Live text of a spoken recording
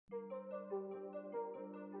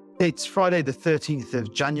It's Friday, the 13th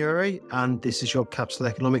of January, and this is your Capital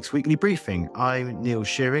Economics Weekly Briefing. I'm Neil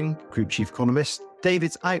Shearing, Group Chief Economist.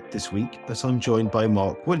 David's out this week, but I'm joined by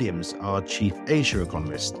Mark Williams, our Chief Asia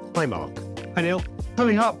Economist. Hi, Mark. Hi, Neil.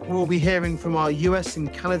 Coming up, we'll be hearing from our US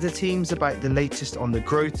and Canada teams about the latest on the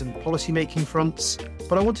growth and policy-making fronts.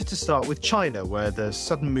 But I wanted to start with China, where the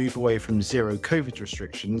sudden move away from zero COVID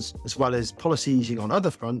restrictions, as well as policy easing on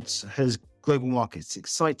other fronts, has global markets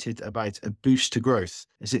excited about a boost to growth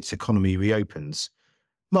as its economy reopens.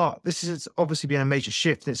 Mark, this has obviously been a major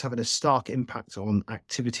shift and it's having a stark impact on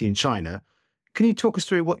activity in China. Can you talk us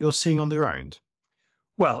through what you're seeing on the ground?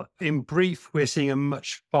 Well, in brief, we're seeing a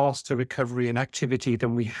much faster recovery in activity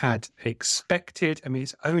than we had expected. I mean,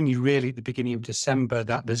 it's only really at the beginning of December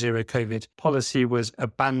that the zero COVID policy was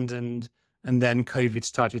abandoned, and then COVID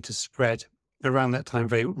started to spread around that time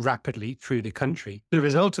very rapidly through the country. The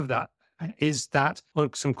result of that is that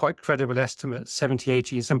on some quite credible estimates, 70,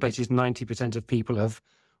 80, in some places 90% of people have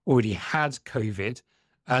already had COVID,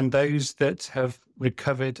 and those that have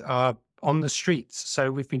recovered are on the streets.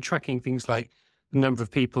 So we've been tracking things like the number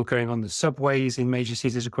of people going on the subways in major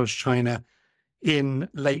cities across China. In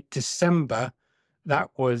late December,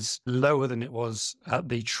 that was lower than it was at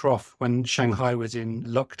the trough when Shanghai was in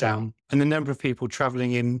lockdown. And the number of people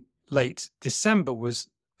traveling in late December was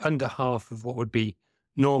under half of what would be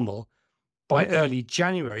normal. By early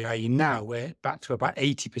January, i.e. now, we're back to about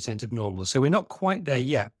 80% of normal. So we're not quite there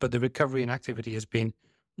yet, but the recovery in activity has been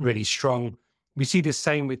really strong. We see the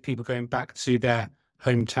same with people going back to their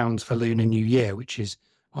hometowns for Lunar New Year, which is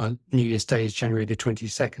on New Year's Day is January the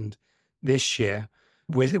 22nd this year.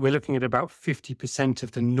 We're looking at about 50%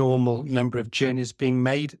 of the normal number of journeys being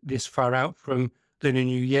made this far out from Lunar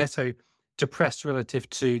New Year. So depressed relative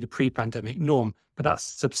to the pre-pandemic norm, but that's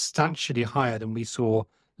substantially higher than we saw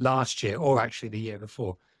last year, or actually the year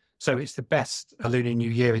before. So it's the best Lunar New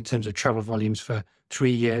Year in terms of travel volumes for 3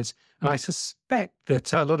 years. And I suspect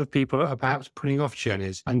that a lot of people are perhaps putting off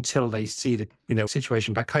journeys until they see the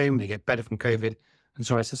situation back home, they get better from COVID. And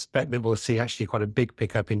so I suspect that we'll see actually quite a big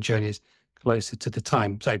pickup in journeys closer to the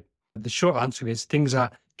time. So the short answer is things are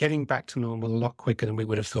getting back to normal a lot quicker than we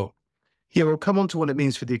would have thought. Yeah, we'll come on to what it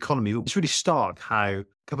means for the economy. It's really stark how a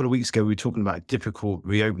couple of weeks ago we were talking about a difficult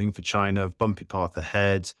reopening for China, bumpy path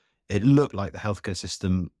ahead. It looked like the healthcare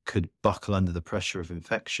system could buckle under the pressure of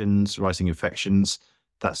infections, rising infections.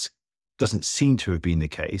 That doesn't seem to have been the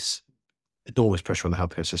case. Enormous pressure on the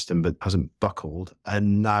healthcare system, but hasn't buckled.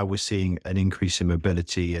 And now we're seeing an increase in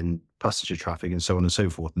mobility and passenger traffic and so on and so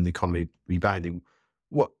forth, and the economy rebounding.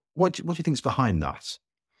 What do you think is behind that?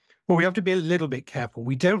 Well, we have to be a little bit careful.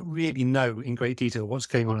 We don't really know in great detail what's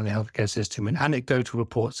going on in the healthcare system, and anecdotal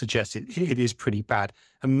reports suggest it is pretty bad.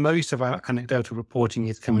 And most of our anecdotal reporting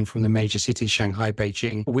is coming from the major cities, Shanghai,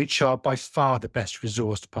 Beijing, which are by far the best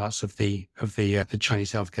resourced parts of the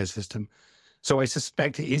Chinese healthcare system. So I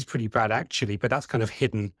suspect it is pretty bad, actually, but that's kind of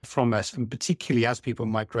hidden from us. And particularly as people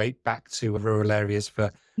migrate back to rural areas for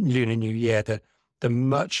Lunar New Year, the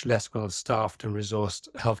much less well-staffed and resourced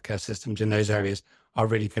healthcare systems in those areas are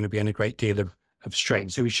really going to be in a great deal of strain.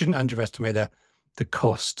 So we shouldn't underestimate the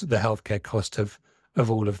cost, the healthcare cost of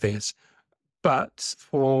all of this. But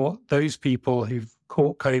for those people who've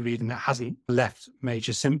caught COVID and it hasn't left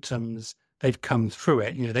major symptoms, they've come through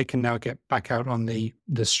it. They can now get back out on the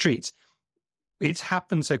streets. It's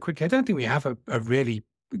happened so quickly. I don't think we have a really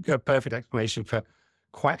perfect explanation for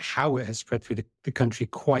quite how it has spread through the country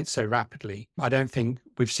quite so rapidly. I don't think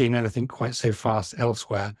we've seen anything quite so fast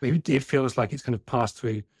elsewhere. It feels like it's kind of passed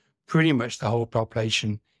through pretty much the whole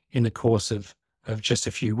population in the course of just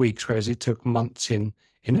a few weeks, whereas it took months in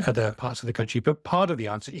other parts of the country. But part of the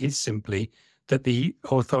answer is simply that the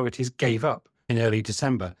authorities gave up in early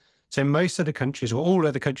December. So most of the countries, or all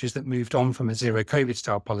other countries that moved on from a zero COVID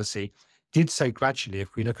style policy, did so gradually.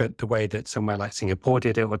 If we look at the way that somewhere like Singapore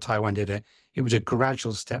did it or Taiwan did it, it was a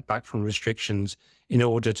gradual step back from restrictions in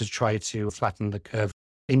order to try to flatten the curve.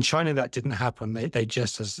 In China, that didn't happen. They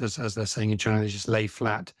just, as they're saying in China, they just lay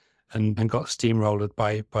flat and got steamrolled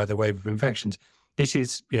by the wave of infections. This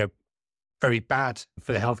is, very bad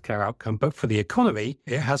for the healthcare outcome, but for the economy,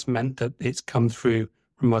 it has meant that it's come through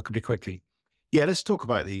remarkably quickly. Yeah, let's talk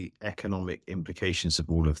about the economic implications of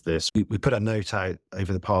all of this. We put a note out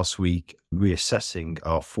over the past week reassessing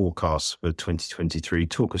our forecasts for 2023.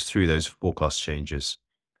 Talk us through those forecast changes.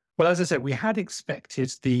 Well, as I said, we had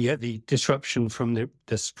expected the disruption from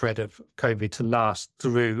the spread of COVID to last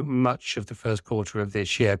through much of the first quarter of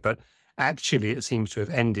this year, but actually it seems to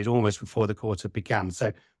have ended almost before the quarter began.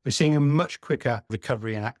 So we're seeing a much quicker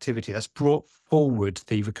recovery in activity. That's brought forward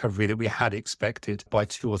the recovery that we had expected by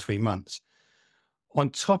 2 or 3 months. On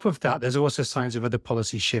top of that, there's also signs of other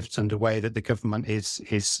policy shifts underway that the government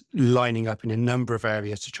is lining up in a number of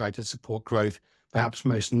areas to try to support growth. Perhaps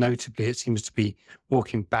most notably, it seems to be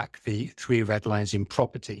walking back the three red lines in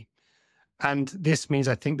property. And this means,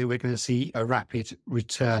 I think, that we're going to see a rapid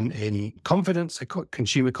return in confidence.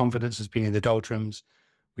 Consumer confidence has been in the doldrums.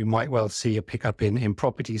 We might well see a pickup in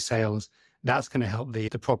property sales. That's going to help the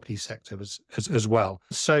property sector as well.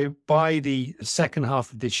 So by the second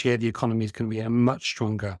half of this year, the economy is going to be in a much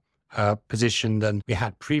stronger position than we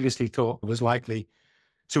had previously thought was likely.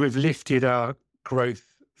 So we've lifted our growth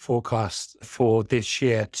forecast for this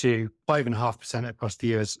year to 5.5% across the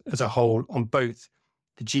year as a whole on both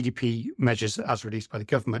the GDP measures as released by the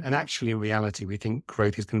government. And actually, in reality, we think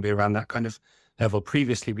growth is going to be around that kind of level.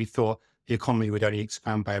 Previously, we thought the economy would only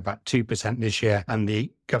expand by about 2% this year, and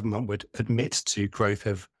the government would admit to growth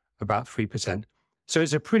of about 3%. So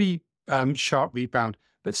it's a pretty sharp rebound.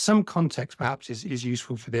 But some context perhaps is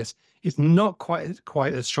useful for this. It's not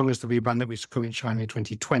quite as strong as the rebound that we saw in China in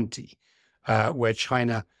 2020, where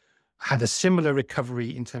China had a similar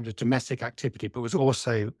recovery in terms of domestic activity, but was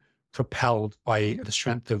also propelled by the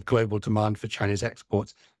strength of global demand for China's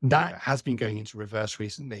exports. That has been going into reverse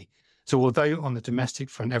recently. So although on the domestic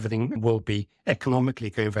front, everything will be economically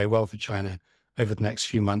going very well for China over the next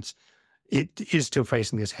few months, it is still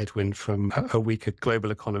facing this headwind from a weaker global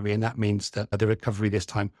economy. And that means that the recovery this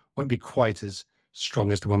time won't be quite as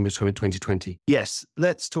strong as the one we saw in 2020. Yes,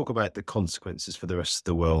 let's talk about the consequences for the rest of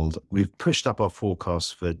the world. We've pushed up our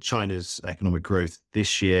forecast for China's economic growth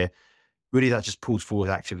this year. Really, that just pulled forward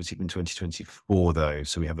activity in 2024, though.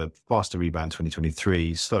 So we have a faster rebound in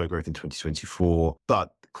 2023, slower growth in 2024.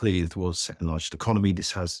 But clearly, the world's second largest economy.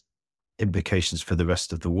 This has implications for the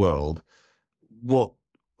rest of the world.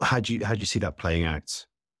 How do you see that playing out?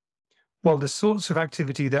 Well, the sorts of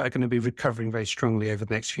activity that are going to be recovering very strongly over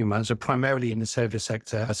the next few months are primarily in the service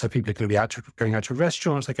sector. So people are going to be going out to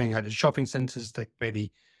restaurants, they're going out to shopping centers, they're maybe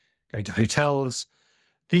going to hotels.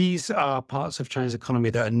 These are parts of China's economy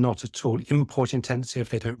that are not at all import intensive.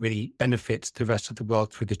 They don't really benefit the rest of the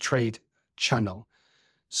world through the trade channel.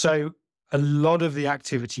 So a lot of the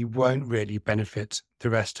activity won't really benefit the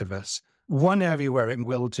rest of us. One area where it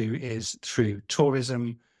will do is through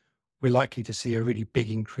tourism. We're likely to see a really big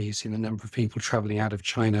increase in the number of people traveling out of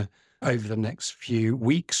China over the next few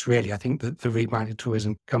weeks, really. I think that the rebound in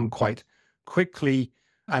tourism come quite quickly.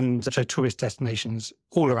 And so tourist destinations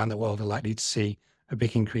all around the world are likely to see a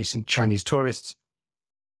big increase in Chinese tourists.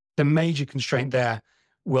 The major constraint there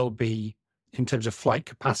will be in terms of flight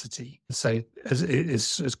capacity. So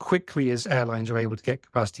as quickly as airlines are able to get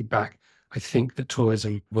capacity back, I think that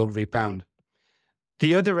tourism will rebound.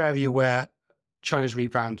 The other area where China's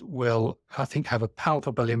rebound will, I think, have a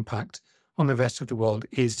palpable impact on the rest of the world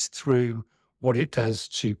is through what it does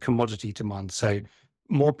to commodity demand. So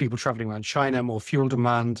more people traveling around China, more fuel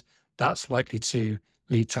demand, that's likely to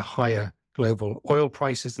lead to higher global oil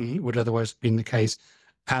prices than would otherwise have been the case.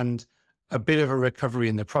 And a bit of a recovery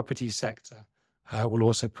in the property sector will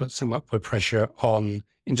also put some upward pressure on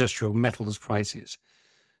industrial metals prices.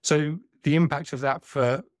 So the impact of that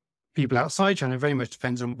for people outside China very much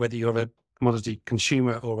depends on whether you're a commodity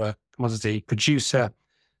consumer or a commodity producer.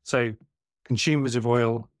 So consumers of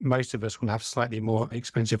oil, most of us will have slightly more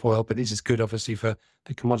expensive oil, but this is good, obviously, for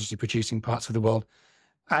the commodity producing parts of the world.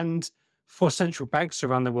 And for central banks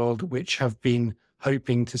around the world, which have been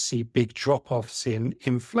hoping to see big drop-offs in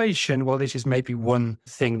inflation, well, this is maybe one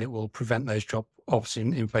thing that will prevent those drop-offs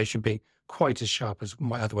in inflation being quite as sharp as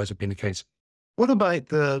might otherwise have been the case. What about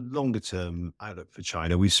the longer-term outlook for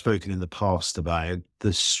China? We've spoken in the past about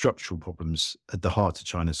the structural problems at the heart of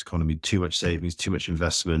China's economy: too much savings, too much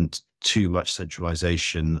investment, too much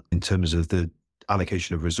centralization in terms of the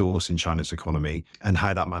allocation of resource in China's economy, and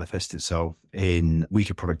how that manifests itself in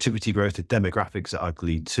weaker productivity growth. The demographics are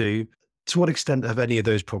ugly too. To what extent have any of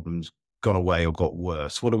those problems gone away or got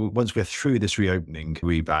worse? Once we're through this reopening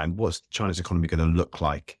rebound, what's China's economy going to look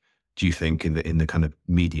like, do you think, in the kind of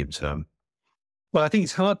medium term? Well, I think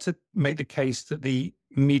it's hard to make the case that the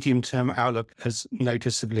medium-term outlook has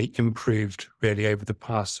noticeably improved really over the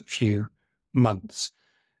past few months.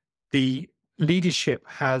 The leadership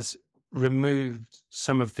has removed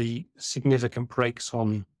some of the significant brakes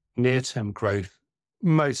on near-term growth,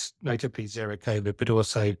 most notably zero COVID, but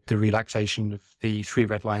also the relaxation of the three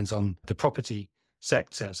red lines on the property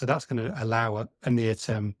sector. So that's going to allow a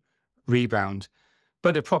near-term rebound.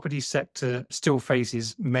 But the property sector still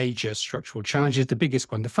faces major structural challenges. The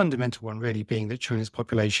biggest one, the fundamental one really, being that China's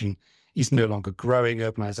population is no longer growing.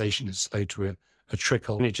 Urbanization has slowed to a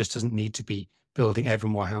trickle, and it just doesn't need to be building ever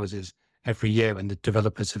more houses every year. And the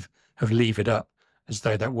developers have levered up as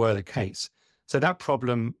though that were the case. So that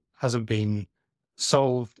problem hasn't been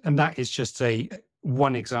solved. And that is just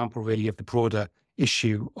one example really of the broader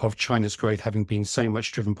issue of China's growth having been so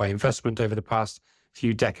much driven by investment over the past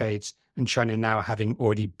few decades, and China now having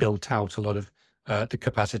already built out a lot of the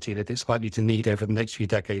capacity that it's likely to need over the next few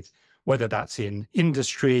decades, whether that's in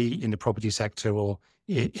industry, in the property sector, or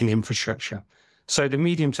in infrastructure. So the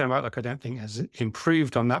medium-term outlook, I don't think, has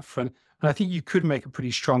improved on that front. And I think you could make a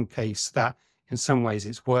pretty strong case that in some ways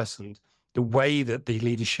it's worsened. The way that the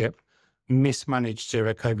leadership mismanaged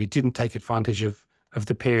zero COVID, didn't take advantage of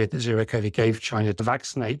the period that zero COVID gave China to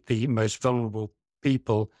vaccinate the most vulnerable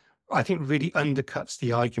people, I think really undercuts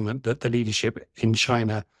the argument that the leadership in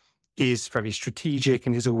China is very strategic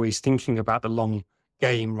and is always thinking about the long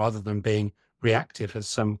game rather than being reactive, as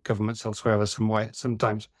some governments elsewhere are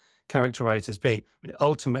sometimes characterized as being.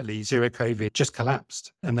 Ultimately, zero COVID just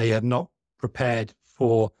collapsed, and they had not prepared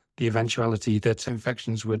for the eventuality that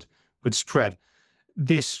infections would spread.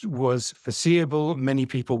 This was foreseeable. Many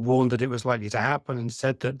people warned that it was likely to happen and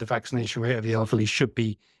said that the vaccination rate of the elderly should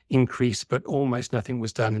be increased, but almost nothing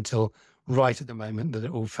was done until right at the moment that it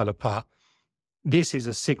all fell apart. This is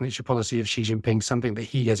a signature policy of Xi Jinping, something that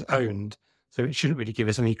he has owned. So it shouldn't really give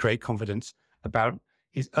us any great confidence about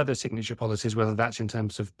his other signature policies, whether that's in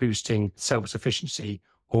terms of boosting self-sufficiency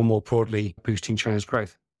or more broadly boosting China's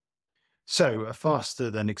growth. So a faster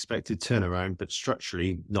than expected turnaround, but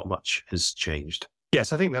structurally not much has changed.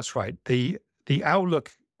 Yes, I think that's right. The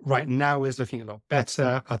outlook right now is looking a lot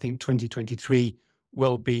better. I think 2023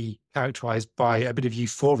 will be characterized by a bit of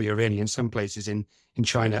euphoria, really, in some places in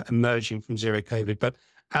China emerging from zero COVID. But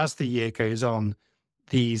as the year goes on,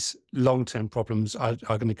 these long-term problems are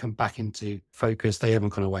going to come back into focus. They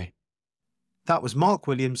haven't gone away. That was Mark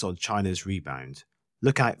Williams on China's rebound.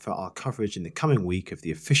 Look out for our coverage in the coming week of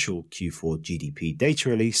the official Q4 GDP data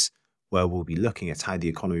release, where we'll be looking at how the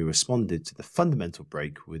economy responded to the fundamental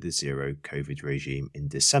break with the zero COVID regime in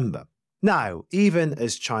December. Now, even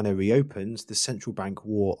as China reopens, the central bank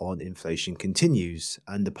war on inflation continues,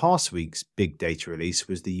 and the past week's big data release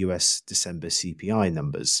was the US December CPI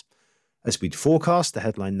numbers. As we'd forecast, the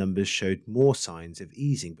headline numbers showed more signs of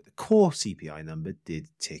easing, but the core CPI number did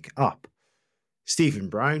tick up. Stephen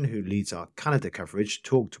Brown, who leads our Canada coverage,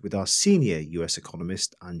 talked with our senior US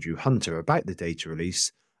economist Andrew Hunter about the data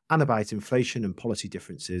release and about inflation and policy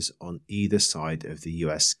differences on either side of the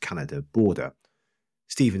US-Canada border.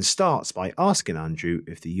 Stephen starts by asking Andrew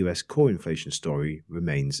if the US core inflation story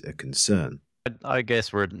remains a concern. I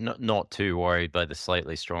guess we're not too worried by the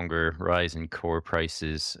slightly stronger rise in core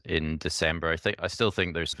prices in December. I still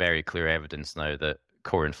think there's very clear evidence now that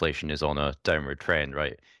core inflation is on a downward trend,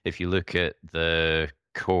 right? If you look at the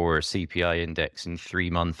core CPI index in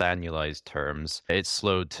 3-month annualized terms, it's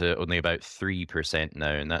slowed to only about 3%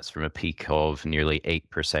 now, and that's from a peak of nearly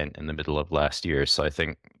 8% in the middle of last year. So I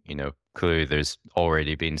think, clearly there's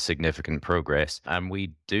already been significant progress, and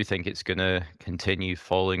we do think it's going to continue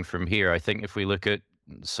falling from here. I think if we look at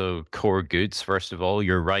core goods, first of all,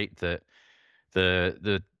 you're right that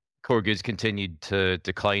the core goods continued to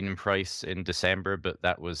decline in price in December, but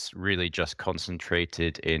that was really just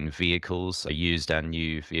concentrated in vehicles, used and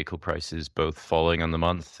new vehicle prices both falling on the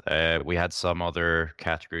month. We had some other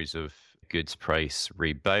categories of goods price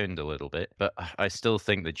rebound a little bit, but I still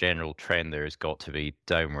think the general trend there has got to be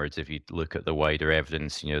downwards. If you look at the wider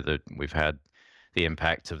evidence, that we've had the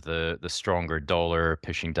impact of the stronger dollar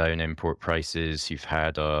pushing down import prices. You've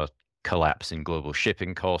had a collapse in global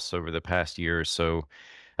shipping costs over the past year or so.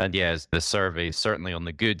 And yes, the surveys, certainly on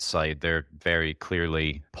the good side, they're very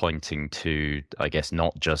clearly pointing to, I guess,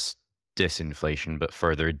 not just disinflation, but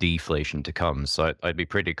further deflation to come. So I'd be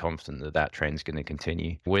pretty confident that that trend's going to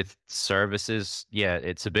continue. With services, yeah,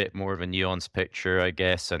 it's a bit more of a nuanced picture, I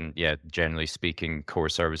guess. And yeah, generally speaking, core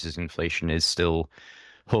services inflation is still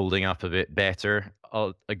holding up a bit better.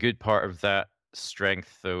 A good part of that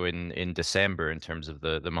strength, though, in December, in terms of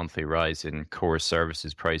the monthly rise in core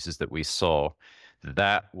services prices that we saw,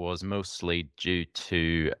 that was mostly due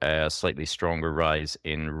to a slightly stronger rise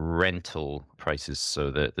in rental prices.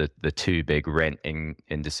 So the two big rent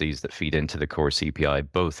indices that feed into the core CPI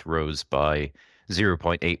both rose by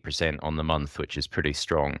 0.8% on the month, which is pretty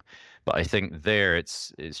strong. But I think there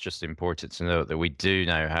it's just important to note that we do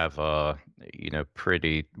now have a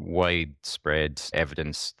pretty widespread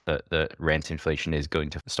evidence that rent inflation is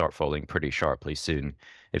going to start falling pretty sharply soon.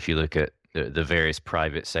 If you look at the various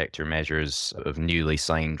private sector measures of newly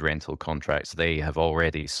signed rental contracts, they have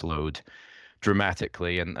already slowed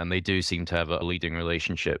dramatically, and they do seem to have a leading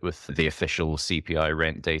relationship with the official CPI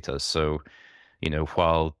rent data. So,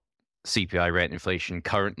 while CPI rent inflation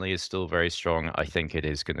currently is still very strong. I think it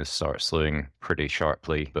is going to start slowing pretty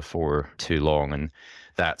sharply before too long, and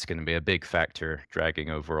that's going to be a big factor dragging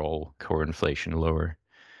overall core inflation lower.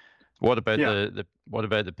 What about Yeah.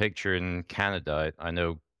 the picture in Canada? I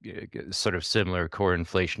know sort of similar core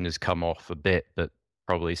inflation has come off a bit, but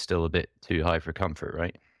probably still a bit too high for comfort,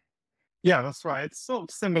 right? Yeah, that's right. It's sort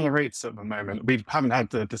of similar rates at the moment. We haven't had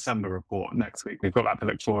the December report next week. We've got that to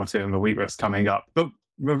look forward to in the week that's coming up. But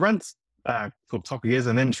the rent topic is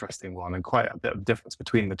an interesting one and quite a bit of difference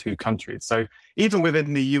between the two countries. So even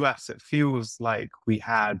within the US, it feels like we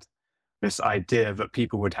had this idea that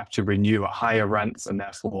people would have to renew at higher rents and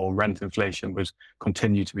therefore rent inflation would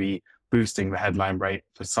continue to be boosting the headline rate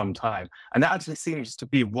for some time. And that actually seems to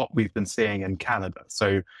be what we've been seeing in Canada.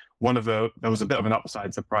 So there was a bit of an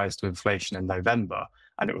upside surprise to inflation in November,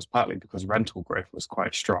 and it was partly because rental growth was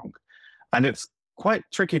quite strong. And it's quite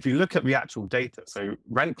tricky if you look at the actual data. So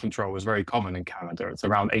rent control is very common in Canada. It's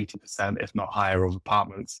around 80%, if not higher, of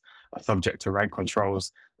apartments are subject to rent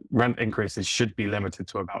controls. Rent increases should be limited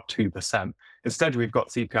to about 2%. Instead, we've got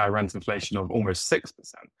CPI rent inflation of almost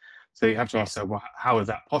 6%. So you have to ask, well, how is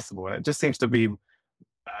that possible? And it just seems to be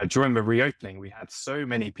during the reopening, we had so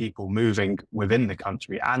many people moving within the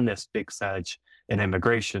country and this big surge in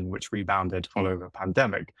immigration, which rebounded following the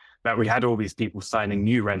pandemic, that we had all these people signing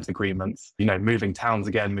new rent agreements, moving towns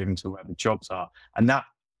again, moving to where the jobs are. And that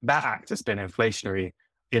act has been inflationary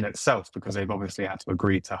in itself because they've obviously had to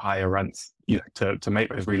agree to higher rents to make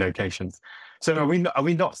those relocations. So are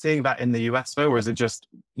we not seeing that in the US though, or is it just,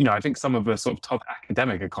 I think some of the sort of top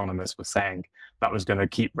academic economists were saying that was going to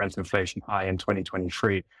keep rent inflation high in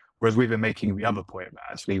 2023, whereas we've been making the other point that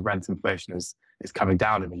actually rent inflation is coming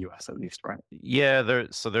down in the US at least, right? Yeah,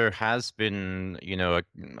 there has been,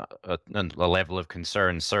 a level of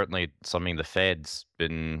concern, certainly something the Fed's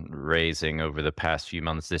been raising over the past few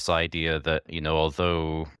months, this idea that,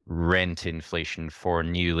 although rent inflation for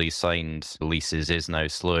newly signed leases is now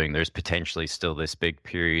slowing, there's potentially still this big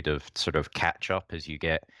period of sort of catch up as you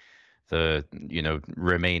get the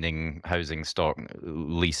remaining housing stock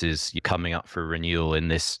leases coming up for renewal in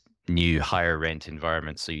this new higher rent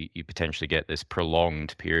environment. So you potentially get this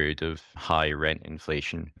prolonged period of high rent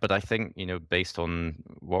inflation. But I think, based on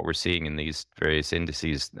what we're seeing in these various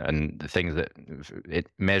indices and the things that it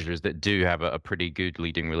measures that do have a pretty good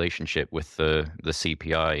leading relationship with the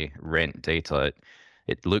CPI rent data,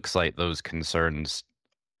 it looks like those concerns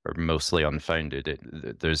are mostly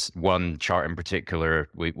unfounded. There's one chart in particular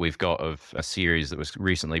we've got of a series that was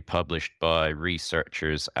recently published by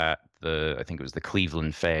researchers at I think it was the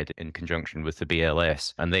Cleveland Fed in conjunction with the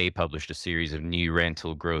BLS, and they published a series of new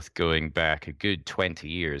rental growth going back a good 20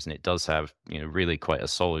 years, and it does have really quite a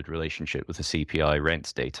solid relationship with the CPI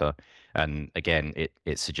rents data. And again,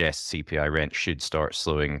 it suggests CPI rent should start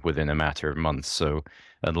slowing within a matter of months. So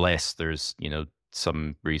unless there's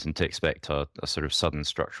some reason to expect a sort of sudden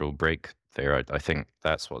structural break there, I think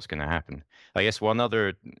that's what's going to happen. I guess one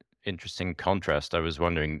other interesting contrast, I was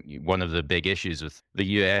wondering, one of the big issues with the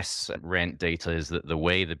US rent data is that the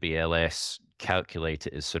way the BLS calculate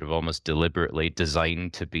it is sort of almost deliberately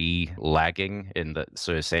designed to be lagging in that.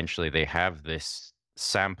 So essentially they have this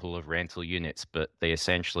sample of rental units, but they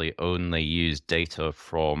essentially only use data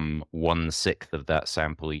from 1/6 of that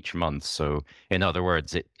sample each month. So in other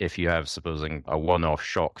words, if you have, supposing, a one-off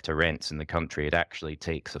shock to rents in the country, it actually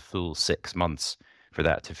takes a full 6 months for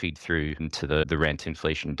that to feed through into the rent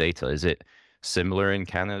inflation data. Is it similar in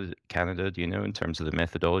Canada, do you know, in terms of the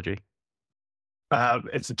methodology?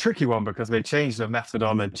 It's a tricky one because they changed the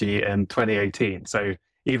methodology in 2018. So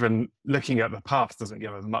even looking at the past doesn't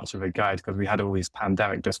give us much of a guide because we had all these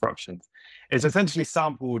pandemic disruptions. It's essentially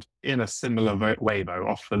sampled in a similar way, though,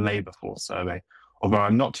 off the labour force survey, although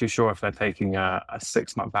I'm not too sure if they're taking a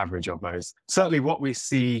 6-month average of those. Certainly what we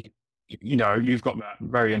see, you've got that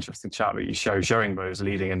very interesting chart that you showing those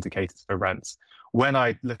leading indicators for rents. When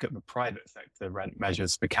I look at the private sector rent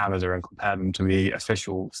measures for Canada and compare them to the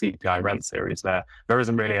official CPI rent series, there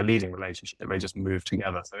isn't really a leading relationship. They just move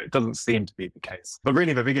together. So it doesn't seem to be the case. But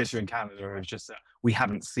really the big issue in Canada is just that we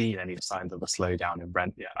haven't seen any signs of a slowdown in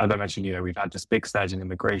rent yet. As I mentioned, we've had this big surge in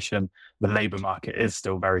immigration. The labour market is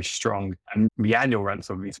still very strong. And the annual rents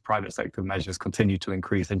of these private sector measures continue to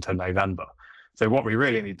increase into November. So what we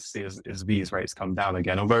really need to see is these rates come down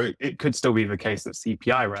again, although it could still be the case that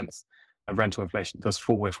CPI rents and rental inflation does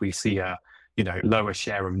fall if we see a lower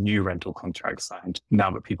share of new rental contracts signed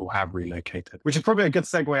now that people have relocated, which is probably a good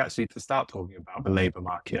segue actually to start talking about the labor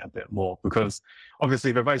market a bit more, because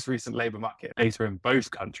obviously the most recent labor market data in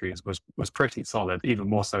both countries was pretty solid, even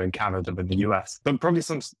more so in Canada than the US, but probably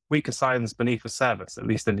some weaker signs beneath the surface, at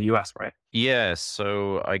least in the US, right? Yeah,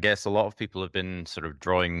 so I guess a lot of people have been sort of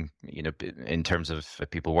drawing, in terms of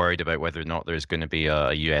people worried about whether or not there's going to be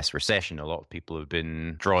a US recession. A lot of people have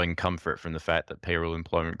been drawing comfort from the fact that payroll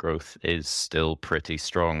employment growth is still pretty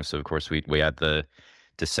strong. So, of course, we had the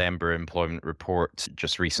December employment report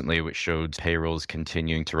just recently, which showed payrolls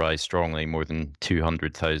continuing to rise strongly, more than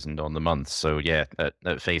 200,000 on the month. So, yeah,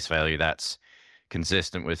 at face value, that's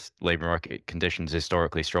consistent with labor market conditions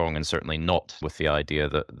historically strong, and certainly not with the idea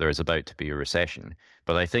that there is about to be a recession.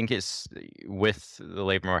 But I think it's with the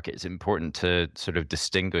labor market, it's important to sort of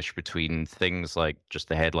distinguish between things like just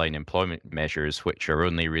the headline employment measures, which are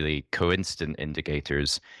only really coincident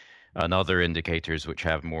indicators, and other indicators which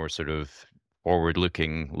have more sort of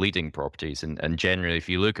forward-looking leading properties. And generally, if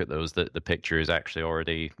you look at those, the picture is actually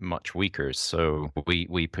already much weaker. So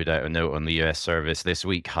we put out a note on the US service this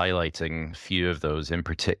week highlighting a few of those. In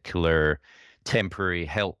particular, temporary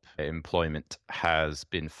help employment has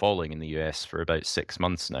been falling in the US for about 6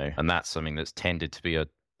 months now. And that's something that's tended to be a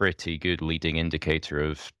pretty good leading indicator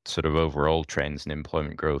of sort of overall trends in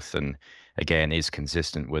employment growth, and again is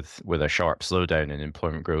consistent with a sharp slowdown in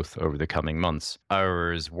employment growth over the coming months.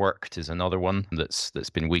 Hours worked is another one that's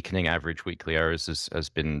been weakening. Average weekly hours has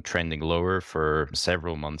been trending lower for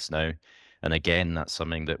several months now, and again that's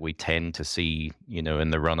something that we tend to see in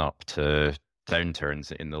the run up to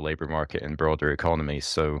downturns in the labor market and broader economy.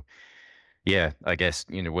 So yeah, I guess,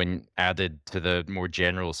 when added to the more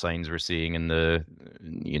general signs we're seeing in the,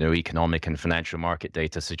 economic and financial market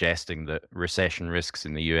data suggesting that recession risks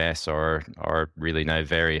in the US are really now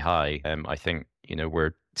very high, I think,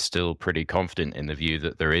 we're still pretty confident in the view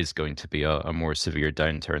that there is going to be a more severe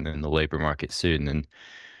downturn in the labor market soon.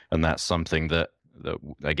 And that's something that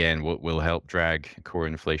again will help drag core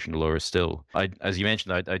inflation lower still. As you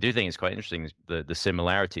mentioned, I do think it's quite interesting the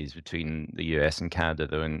similarities between the US and Canada,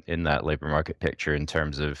 though, in that labor market picture, in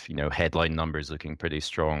terms of headline numbers looking pretty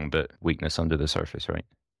strong, but weakness under the surface, right?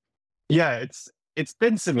 Yeah, it's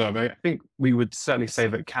been similar. But I think we would certainly say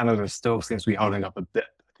that Canada still seems to be holding up a bit.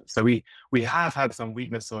 So we have had some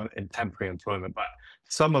weakness in temporary employment, but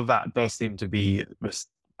some of that does seem to be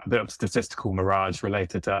a bit of statistical mirage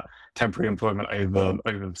related to temporary employment over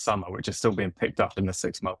the summer, which is still being picked up in the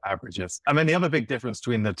 6-month averages. And then the other big difference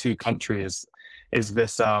between the two countries is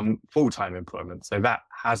this full-time employment. So that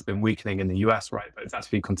has been weakening in the US, right? But it's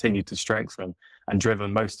actually continued to strengthen and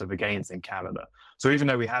driven most of the gains in Canada. So even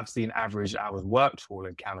though we have seen average hours worked fall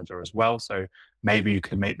in Canada as well, so maybe you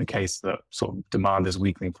could make the case that sort of demand is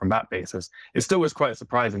weakening from that basis, it still was quite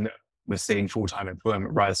surprising that we're seeing full-time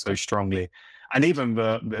employment rise so strongly. And even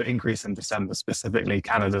the increase in December specifically,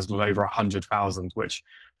 Canada's was over 100,000, which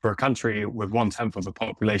for a country with 1/10 of the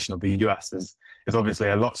population of the US is obviously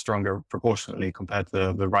a lot stronger proportionately compared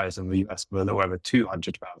to the rise in the US with a little over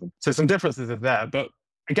 200,000. So some differences are there. But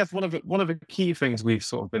I guess one of the key things we've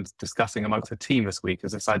sort of been discussing amongst the team this week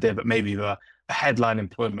is this idea that maybe the headline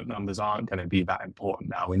employment numbers aren't going to be that important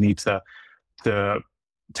now. We need to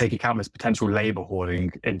take account of this potential labor hoarding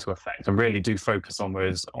into effect and really do focus on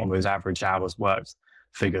those average hours worked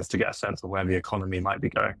figures to get a sense of where the economy might be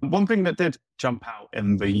going. One thing that did jump out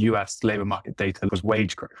in the US labor market data was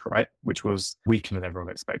wage growth, right? Which was weaker than everyone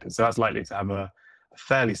expected. So that's likely to have a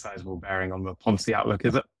fairly sizable bearing on the policy outlook,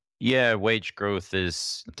 is it? Yeah, wage growth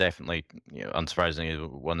is definitely, unsurprisingly,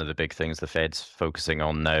 one of the big things the Fed's focusing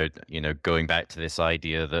on now. Going back to this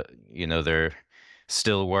idea that, they're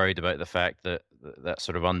still worried about the fact that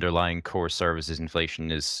sort of underlying core services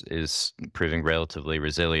inflation is proving relatively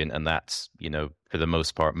resilient, and that's for the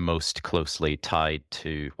most part most closely tied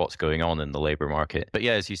to what's going on in the labor market. But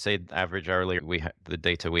yeah, as you said, average hourly, the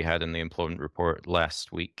data we had in the employment report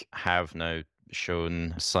last week have now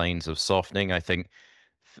shown signs of softening. I think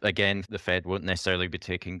again, the Fed won't necessarily be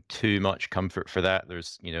taking too much comfort for that.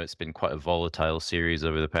 There's it's been quite a volatile series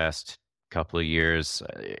over the past couple of years.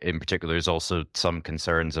 In particular, there's also some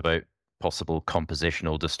concerns about possible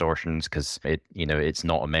compositional distortions because it's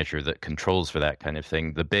not a measure that controls for that kind of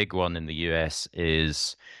thing. The big one in the US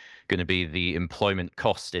is going to be the employment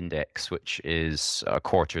cost index, which is a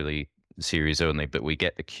quarterly series only, but we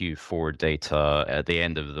get the Q4 data at the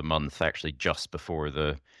end of the month, actually just before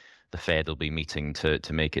the Fed will be meeting to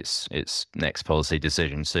make its next policy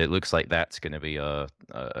decision. So it looks like that's going to be a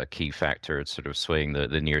key factor sort of swaying the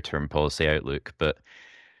near-term policy outlook. But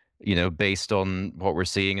based on what we're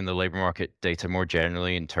seeing in the labor market data more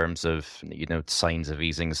generally in terms of, signs of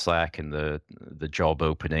easing slack and the job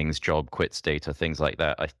openings, job quits data, things like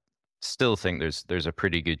that, I still think there's a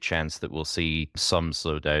pretty good chance that we'll see some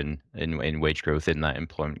slowdown in wage growth in that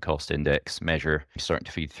employment cost index measure starting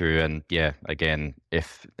to feed through. And yeah, again,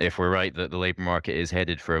 if we're right that the labor market is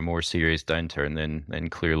headed for a more serious downturn, then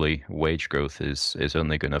clearly wage growth is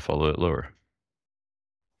only going to follow it lower.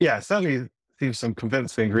 Yeah, certainly seems some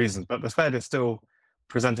convincing reasons, but the Fed is still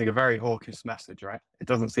presenting a very hawkish message, right? It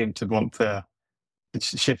doesn't seem to want to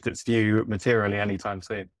shift its view materially anytime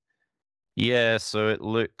soon. Yeah, so it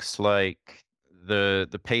looks like the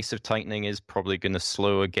pace of tightening is probably going to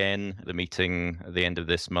slow again. The meeting at the end of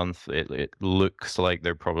this month, it looks like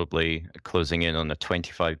they're probably closing in on a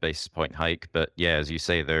 25 basis point hike. But yeah, as you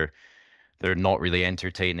say, they're not really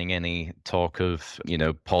entertaining any talk of,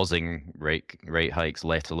 pausing rate hikes,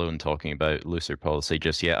 let alone talking about looser policy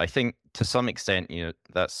just yet. I think to some extent,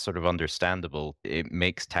 that's sort of understandable. It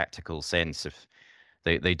makes tactical sense if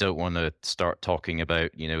they don't want to start talking about,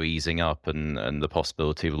 easing up and the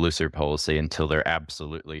possibility of looser policy until they're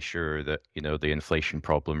absolutely sure that, the inflation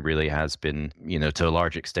problem really has been, to a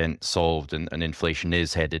large extent solved and inflation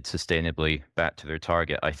is headed sustainably back to their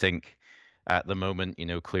target. I think at the moment,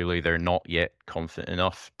 clearly they're not yet confident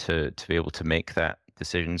enough to be able to make that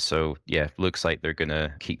decision. So yeah, looks like they're going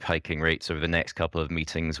to keep hiking rates over the next couple of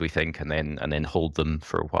meetings, we think, and then hold them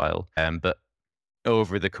for a while. But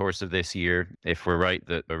over the course of this year, if we're right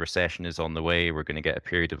that a recession is on the way, we're going to get a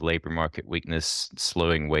period of labor market weakness,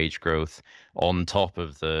 slowing wage growth, on top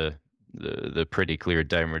of the pretty clear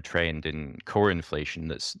downward trend in core inflation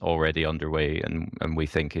that's already underway and we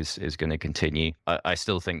think is going to continue. I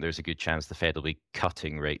still think there's a good chance the Fed will be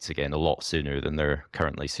cutting rates again a lot sooner than they're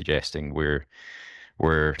currently suggesting.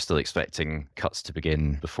 We're still expecting cuts to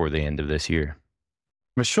begin before the end of this year.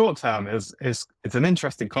 The short term it's an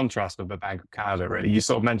interesting contrast with the Bank of Canada, really. You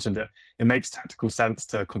sort of mentioned it. It makes tactical sense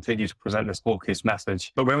to continue to present this hawkish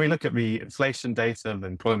message. But when we look at the inflation data, the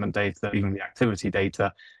employment data, even the activity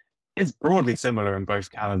data, it's broadly similar in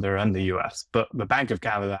both Canada and the US. But the Bank of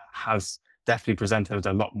Canada has definitely presented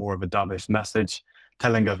a lot more of a dovish message,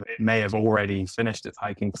 telling us it may have already finished its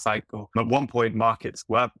hiking cycle. At one point, markets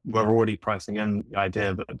were already pricing in the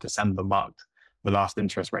idea that December marked the last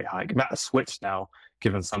interest rate hike. That has switched now,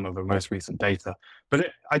 given some of the most recent data. But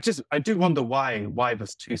I do wonder why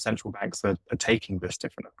the two central banks are taking this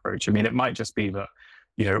different approach. I mean, it might just be that,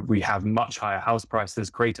 we have much higher house prices,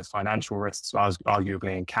 greater financial risks,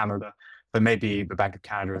 arguably in Canada. But maybe the Bank of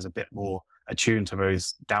Canada is a bit more attuned to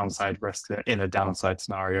those downside risks in a downside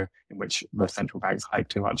scenario in which the central banks hike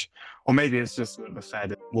too much. Or maybe it's just that the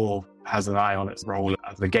Fed more has an eye on its role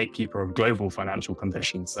as the gatekeeper of global financial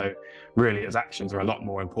conditions. So really its actions are a lot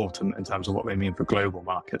more important in terms of what they mean for global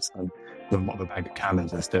markets than what the Bank of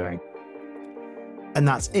Canada is doing. And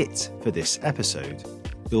that's it for this episode.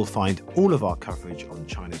 You'll find all of our coverage on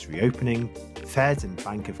China's reopening, Fed and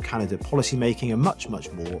Bank of Canada policymaking, and much, much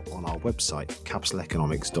more on our website,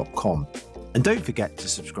 capitaleconomics.com. And don't forget to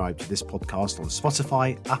subscribe to this podcast on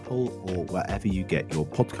Spotify, Apple, or wherever you get your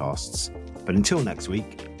podcasts. But until next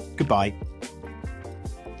week, goodbye.